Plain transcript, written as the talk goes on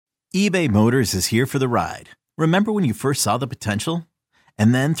eBay Motors is here for the ride. Remember when you first saw the potential?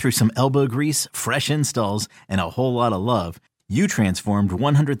 And then through some elbow grease, fresh installs, and a whole lot of love, you transformed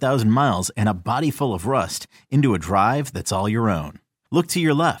 100,000 miles and a body full of rust into a drive that's all your own. Look to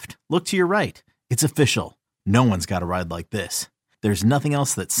your left. Look to your right. It's official. No one's got a ride like this. There's nothing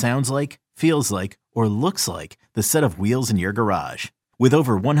else that sounds like, feels like, or looks like the set of wheels in your garage. With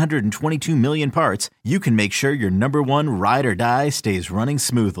over 122 million parts, you can make sure your number one ride or die stays running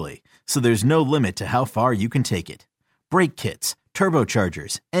smoothly. So there's no limit to how far you can take it. Brake kits,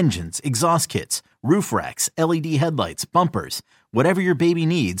 turbochargers, engines, exhaust kits, roof racks, LED headlights, bumpers, whatever your baby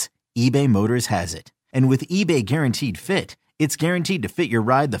needs, eBay Motors has it. And with eBay Guaranteed Fit, it's guaranteed to fit your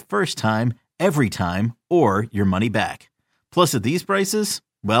ride the first time, every time, or your money back. Plus at these prices,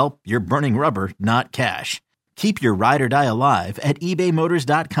 well, you're burning rubber, not cash. Keep your ride or die alive at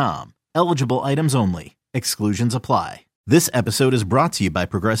ebaymotors.com. Eligible items only. Exclusions apply. This episode is brought to you by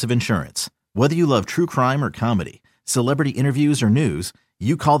Progressive Insurance. Whether you love true crime or comedy, celebrity interviews or news,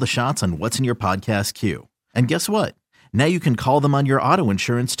 you call the shots on what's in your podcast queue. And guess what? Now you can call them on your auto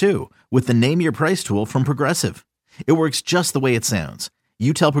insurance too with the Name Your Price tool from Progressive. It works just the way it sounds.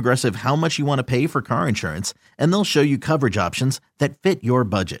 You tell Progressive how much you want to pay for car insurance, and they'll show you coverage options that fit your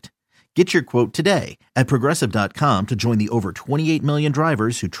budget. Get your quote today at Progressive.com to join the over 28 million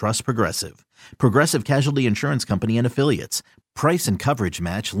drivers who trust Progressive. Progressive Casualty Insurance Company and Affiliates. Price and coverage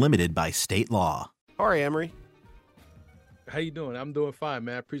match limited by state law. All right, Emory. How you doing? I'm doing fine,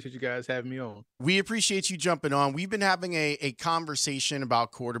 man. I appreciate you guys having me on. We appreciate you jumping on. We've been having a conversation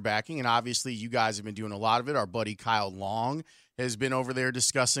about quarterbacking, and obviously you guys have been doing a lot of it. Our buddy Kyle Long has been over there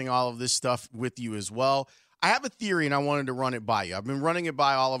discussing all of this stuff with you as well. I have a theory, and I wanted to run it by you. I've been running it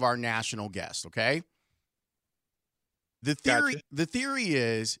by all of our national guests, okay? The theory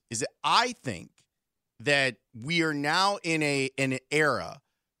is that I think that we are now in an era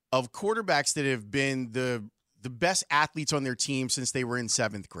of quarterbacks that have been the best athletes on their team since they were in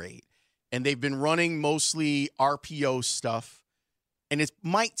 7th grade. And they've been running mostly RPO stuff. And it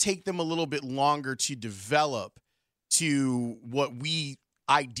might take them a little bit longer to develop to what we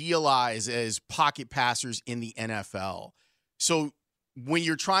idealize as pocket passers in the NFL. So when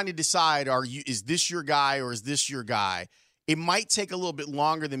you're trying to decide, is this your guy or is this your guy, it might take a little bit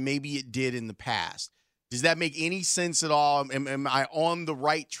longer than maybe it did in the past. Does that make any sense at all? Am I on the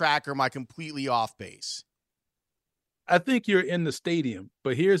right track or am I completely off base? I think you're in the stadium,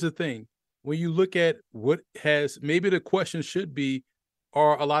 but here's the thing. When you look at what has, maybe the question should be,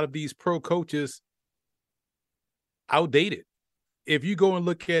 are a lot of these pro coaches outdated? If you go and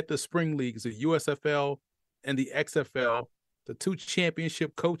look at the spring leagues, the USFL and the XFL, the 2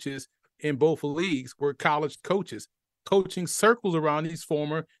 championship coaches in both leagues were college coaches, coaching circles around these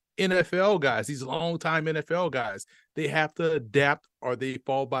former NFL guys, these longtime NFL guys. They have to adapt or they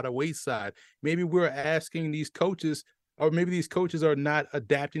fall by the wayside. Maybe we're asking these coaches, or maybe these coaches are not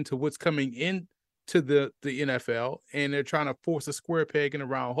adapting to what's coming into the NFL, and they're trying to force a square peg in a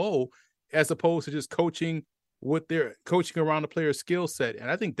round hole as opposed to just coaching what they're coaching around the player's skill set.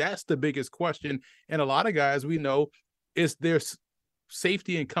 And I think that's the biggest question. And a lot of guys we know is their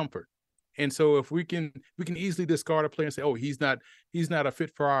safety and comfort. And so if we can easily discard a player and say, oh, he's not a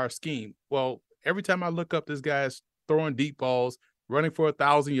fit for our scheme. Well, every time I look up, this guy's throwing deep balls, running for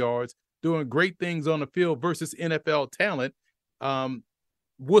 1,000 yards, doing great things on the field versus NFL talent.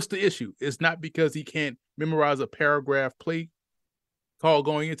 What's the issue? It's not because he can't memorize a paragraph play call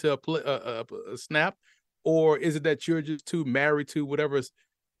going into a snap, or is it that you're just too married to whatever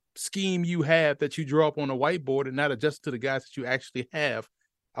scheme you have that you draw up on a whiteboard and not adjust to the guys that you actually have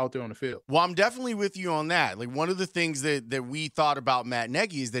out there on the field? Well, I'm definitely with you on that. Like, one of the things that we thought about Matt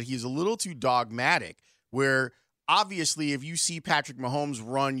Nagy is that he's a little too dogmatic, where obviously if you see Patrick Mahomes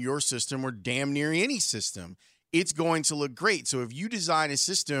run your system or damn near any system, it's going to look great. So if you design a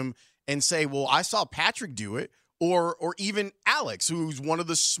system and say, well, I saw Patrick do it, or even Alex, who's one of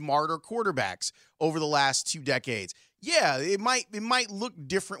the smarter quarterbacks over the last 2 decades. Yeah, it might look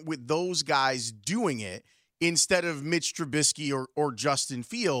different with those guys doing it instead of Mitch Trubisky or Justin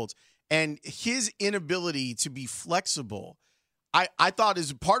Fields. And his inability to be flexible, I thought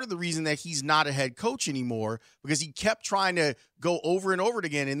is part of the reason that he's not a head coach anymore, because he kept trying to go over and over it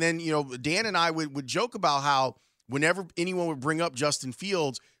again. And then, Dan and I would joke about how whenever anyone would bring up Justin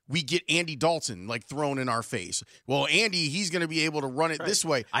Fields, we get Andy Dalton thrown in our face. Well, Andy, he's going to be able to run it this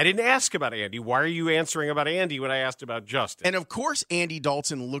way. I didn't ask about Andy. Why are you answering about Andy when I asked about Justin? And of course, Andy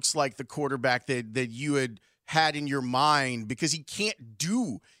Dalton looks like the quarterback that you had in your mind, because he can't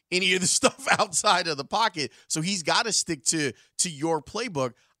do any of the stuff outside of the pocket. So he's got to stick to your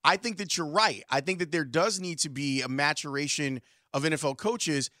playbook. I think that you're right. I think that there does need to be a maturation of NFL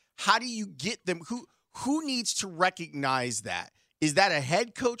coaches. How do you get them? Who needs to recognize that? Is that a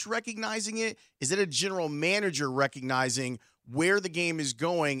head coach recognizing it? Is it a general manager recognizing where the game is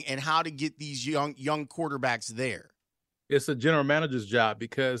going and how to get these young quarterbacks there? It's a general manager's job,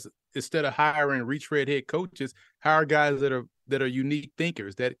 because instead of hiring retread head coaches, hire guys that are unique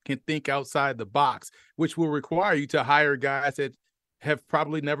thinkers, that can think outside the box, which will require you to hire guys that have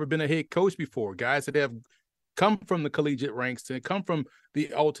probably never been a head coach before, guys that have come from the collegiate ranks and come from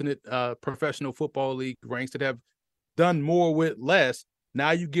the alternate professional football league ranks, that have done more with less.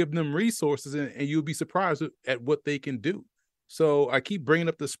 Now you give them resources, and you'll be surprised at what they can do. So I keep bringing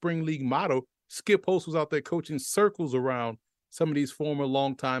up the spring league motto. Skip Holtz was out there coaching circles around some of these former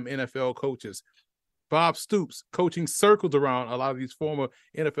longtime NFL coaches. Bob Stoops coaching circles around a lot of these former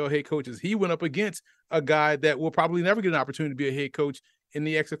NFL head coaches. He went up against a guy that will probably never get an opportunity to be a head coach in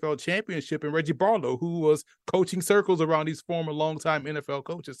the XFL championship, and Reggie Barlow, who was coaching circles around these former longtime NFL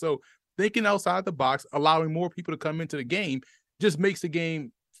coaches. So thinking outside the box, allowing more people to come into the game, just makes the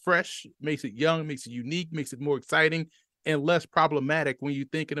game fresh, makes it young, makes it unique, makes it more exciting and less problematic when you're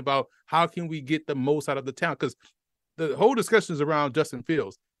thinking about how can we get the most out of the talent. Because the whole discussion is around Justin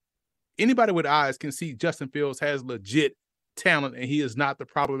Fields. Anybody with eyes can see Justin Fields has legit talent, and he is not the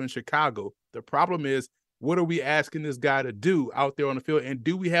problem in Chicago. The problem is, what are we asking this guy to do out there on the field, and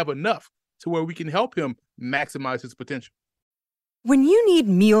do we have enough to where we can help him maximize his potential? When you need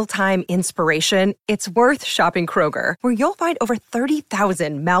mealtime inspiration, it's worth shopping Kroger, where you'll find over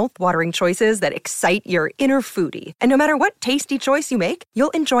 30,000 mouth-watering choices that excite your inner foodie. And no matter what tasty choice you make,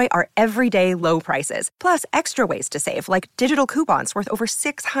 you'll enjoy our everyday low prices, plus extra ways to save, like digital coupons worth over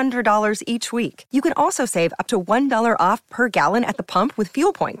 $600 each week. You can also save up to $1 off per gallon at the pump with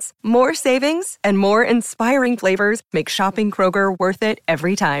fuel points. More savings and more inspiring flavors make shopping Kroger worth it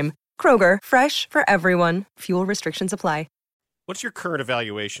every time. Kroger, fresh for everyone. Fuel restrictions apply. What's your current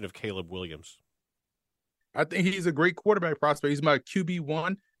evaluation of Caleb Williams? I think he's a great quarterback prospect. He's my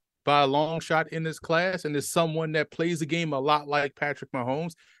QB1 by a long shot in this class, and is someone that plays the game a lot like Patrick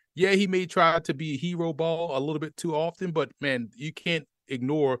Mahomes. Yeah, he may try to be hero ball a little bit too often, but, man, you can't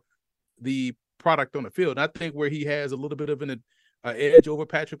ignore the product on the field. And I think where he has a little bit of an edge over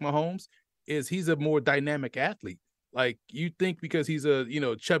Patrick Mahomes is he's a more dynamic athlete. Like, you think because he's a,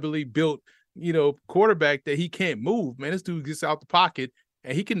 chubbily built, quarterback that he can't move. Man, this dude gets out the pocket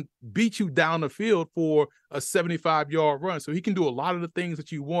and he can beat you down the field for a 75-yard run. So he can do a lot of the things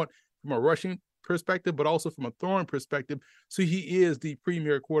that you want from a rushing perspective, but also from a throwing perspective. So he is the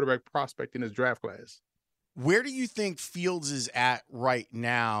premier quarterback prospect in his draft class. Where do you think Fields is at right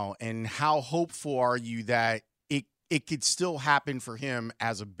now, and how hopeful are you that it could still happen for him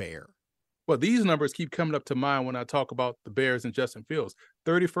as a Bear? Well, these numbers keep coming up to mind when I talk about the Bears and Justin Fields.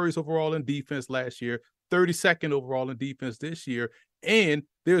 31st overall in defense last year, 32nd overall in defense this year, and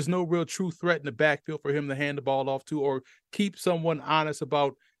there's no real true threat in the backfield for him to hand the ball off to, or keep someone honest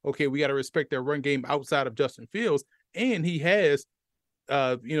about, okay, we got to respect their run game outside of Justin Fields. And he has,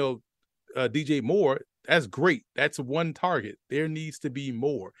 DJ Moore. That's great. That's one target. There needs to be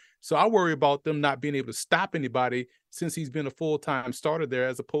more. So I worry about them not being able to stop anybody since he's been a full-time starter there,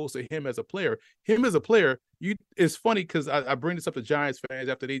 as opposed to him as a player. Him as a player, it's funny because I bring this up to Giants fans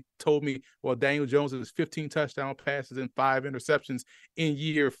after they told me, well, Daniel Jones' has 15 touchdown passes and 5 interceptions in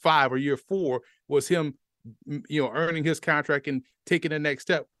year 5 or year 4 was him, earning his contract and taking the next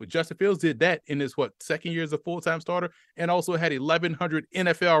step. But Justin Fields did that in his, second year as a full-time starter, and also had 1,100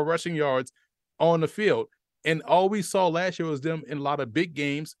 NFL rushing yards on the field. And all we saw last year was them in a lot of big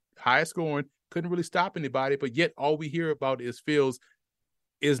games, high scoring, couldn't really stop anybody, but yet all we hear about is Fields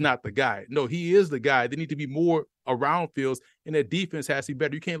is not the guy. No, he is the guy. They need to be more around Fields, and that defense has to be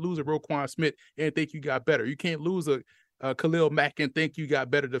better. You can't lose a Roquan Smith and think you got better. You can't lose a Khalil Mack and think you got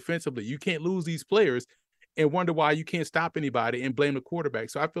better defensively. You can't lose these players and wonder why you can't stop anybody and blame the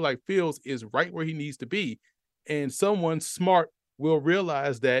quarterback. So I feel like Fields is right where he needs to be, and someone smart will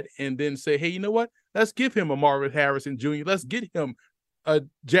realize that and then say, hey, you know what? Let's give him a Marvin Harrison Jr. Let's get him a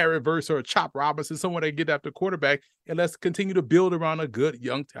Jared Verse or a Chop Robinson, someone that get after quarterback, and let's continue to build around a good,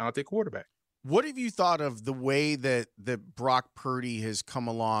 young, talented quarterback. What have you thought of the way that Brock Purdy has come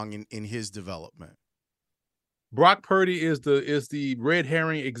along in his development? Brock Purdy is the red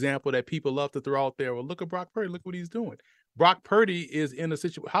herring example that people love to throw out there. Well, look at Brock Purdy. Look what he's doing. Brock Purdy is in a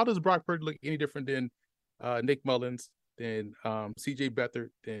situation. How does Brock Purdy look any different than Nick Mullins, than C.J. Beathard,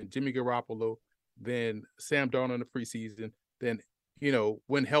 than Jimmy Garoppolo, than Sam Darnold in the preseason, than,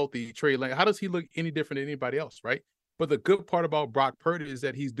 when healthy, Trey Lance? How does he look any different than anybody else, right? But the good part about Brock Purdy is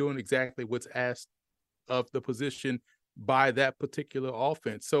that he's doing exactly what's asked of the position by that particular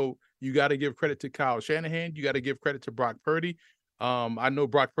offense. So you got to give credit to Kyle Shanahan. You got to give credit to Brock Purdy. I know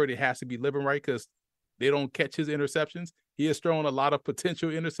Brock Purdy has to be living right because they don't catch his interceptions. He has thrown a lot of potential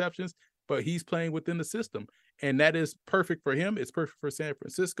interceptions, but he's playing within the system. And that is perfect for him. It's perfect for San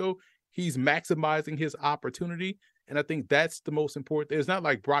Francisco. He's maximizing his opportunity. And I think that's the most important. It's not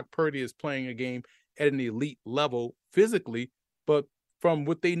like Brock Purdy is playing a game at an elite level physically, but from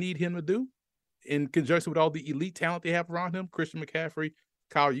what they need him to do in conjunction with all the elite talent they have around him, Christian McCaffrey,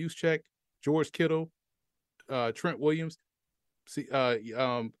 Kyle Juszczyk, George Kittle, Trent Williams,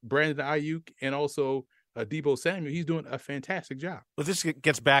 Brandon Ayuk, and also Deebo Samuel, he's doing a fantastic job. Well, this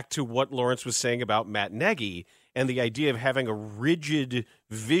gets back to what Lawrence was saying about Matt Nagy and the idea of having a rigid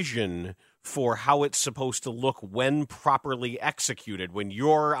vision for how it's supposed to look when properly executed, when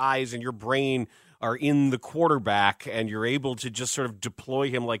your eyes and your brain are in the quarterback and you're able to just sort of deploy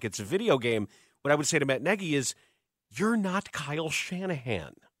him like it's a video game. What I would say to Matt Nagy is, you're not Kyle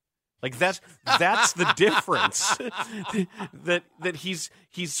Shanahan. Like that's the difference. that he's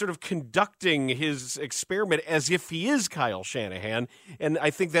sort of conducting his experiment as if he is Kyle Shanahan, and I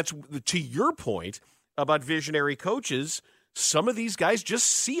think that's, to your point about visionary coaches, some of these guys just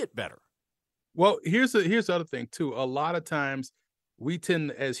see it better. Well, here's the other thing too. A lot of times we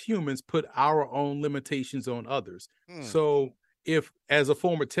tend as humans put our own limitations on others. So if as a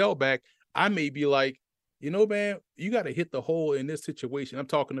former tailback, I may be like, you know, man, you got to hit the hole in this situation. I'm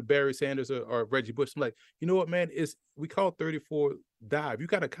talking to Barry Sanders or Reggie Bush. I'm like, you know what, man, we call 34 dive. You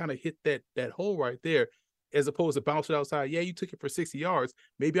got to kind of hit that hole right there as opposed to bounce it outside. Yeah, you took it for 60 yards.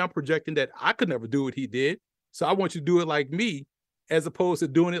 Maybe I'm projecting that I could never do what he did. So I want you to do it like me as opposed to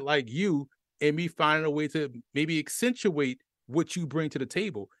doing it like you and me finding a way to maybe accentuate what you bring to the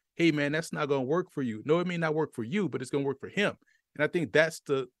table. Hey, man, that's not going to work for you. No, it may not work for you, but it's going to work for him. And I think that's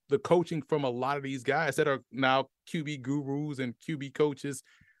the coaching from a lot of these guys that are now QB gurus and QB coaches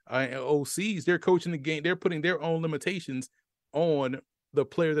and OCs. They're coaching the game. They're putting their own limitations on the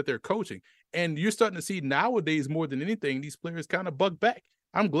player that they're coaching. And you're starting to see nowadays more than anything, these players kind of bug back.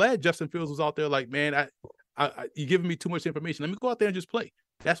 I'm glad Justin Fields was out there like, man, you're giving me too much information. Let me go out there and just play.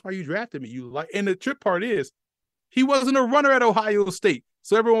 That's why you drafted me. And the trip part is he wasn't a runner at Ohio State.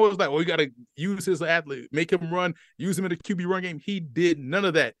 So everyone was like, well, you got to use his athlete, make him run, use him in the QB run game. He did none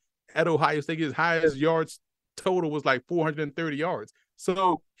of that at Ohio State. His highest yards total was like 430 yards.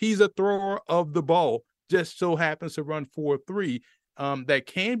 So he's a thrower of the ball, just so happens to run 4.3 that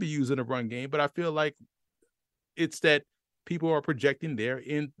can be used in a run game. But I feel like it's that people are projecting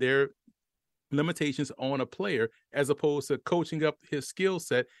their limitations on a player as opposed to coaching up his skill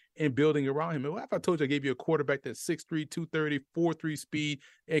set and building around him. And if I told you I gave you a quarterback that's 6'3", 230, 4.3 speed,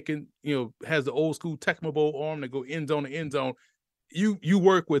 and can, has the old school Tecmo Bowl arm to go end zone to end zone, you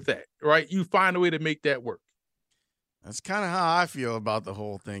work with that, right? You find a way to make that work. That's kind of how I feel about the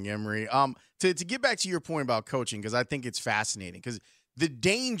whole thing, Emory. To get back to your point about coaching, because I think it's fascinating, because the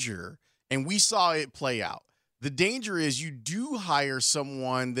danger, and we saw it play out, the danger is you do hire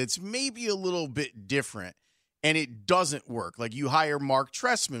someone that's maybe a little bit different and it doesn't work. Like you hire Mark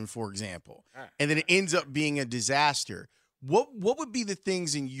Trestman, for example, and then it ends up being a disaster. What would be the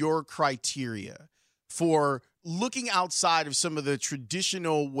things in your criteria for looking outside of some of the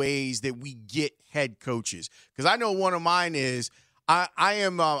traditional ways that we get head coaches? Because I know one of mine is I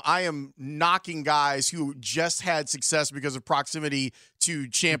am knocking guys who just had success because of proximity to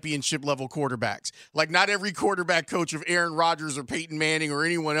championship level quarterbacks. Like not every quarterback coach of Aaron Rodgers or Peyton Manning or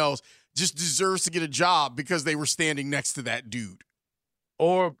anyone else just deserves to get a job because they were standing next to that dude.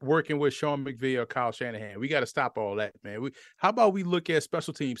 Or working with Sean McVay or Kyle Shanahan. We got to stop all that, man. How about we look at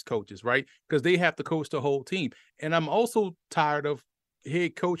special teams coaches, right? Because they have to coach the whole team. And I'm also tired of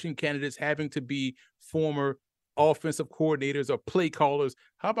head coaching candidates having to be former offensive coordinators or play callers.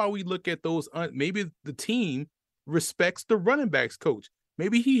 How about we look at those? Maybe the team respects the running backs coach.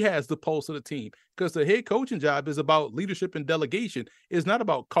 Maybe he has the pulse of the team, because the head coaching job is about leadership and delegation. It's not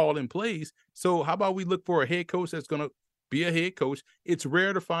about calling plays. So how about we look for a head coach that's going to be a head coach? It's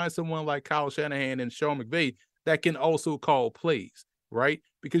rare to find someone like Kyle Shanahan and Sean McVay that can also call plays, right?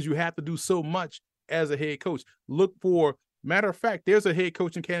 Because you have to do so much as a head coach. Look for, matter of fact, there's a head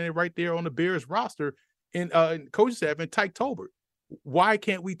coaching candidate right there on the Bears roster in coaching staff, and Tyke Tolbert. Why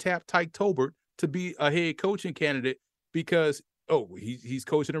can't we tap Tyke Tolbert to be a head coaching candidate? Because he's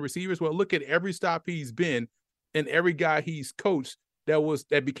coaching the receivers. Well, look at every stop he's been and every guy he's coached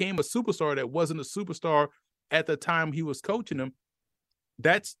that became a superstar that wasn't a superstar at the time he was coaching them.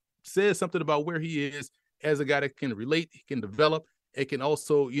 That says something about where he is as a guy that can relate, he can develop, it can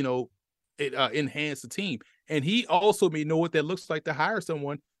also, enhance the team. And he also may know what that looks like to hire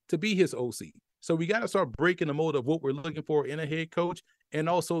someone to be his OC. So we got to start breaking the mold of what we're looking for in a head coach and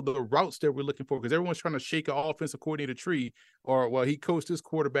also the routes that we're looking for, because everyone's trying to shake an offensive coordinator tree, or, well, he coached this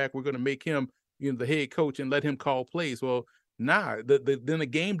quarterback, we're going to make him, the head coach and let him call plays. Well, then the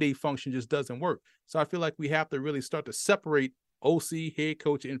game day function just doesn't work. So I feel like we have to really start to separate OC, head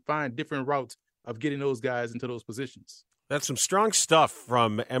coach, and find different routes of getting those guys into those positions. That's some strong stuff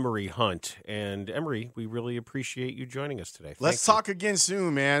from Emory Hunt. And Emory, we really appreciate you joining us today. Let's talk again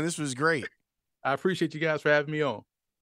soon, man. This was great. I appreciate you guys for having me on.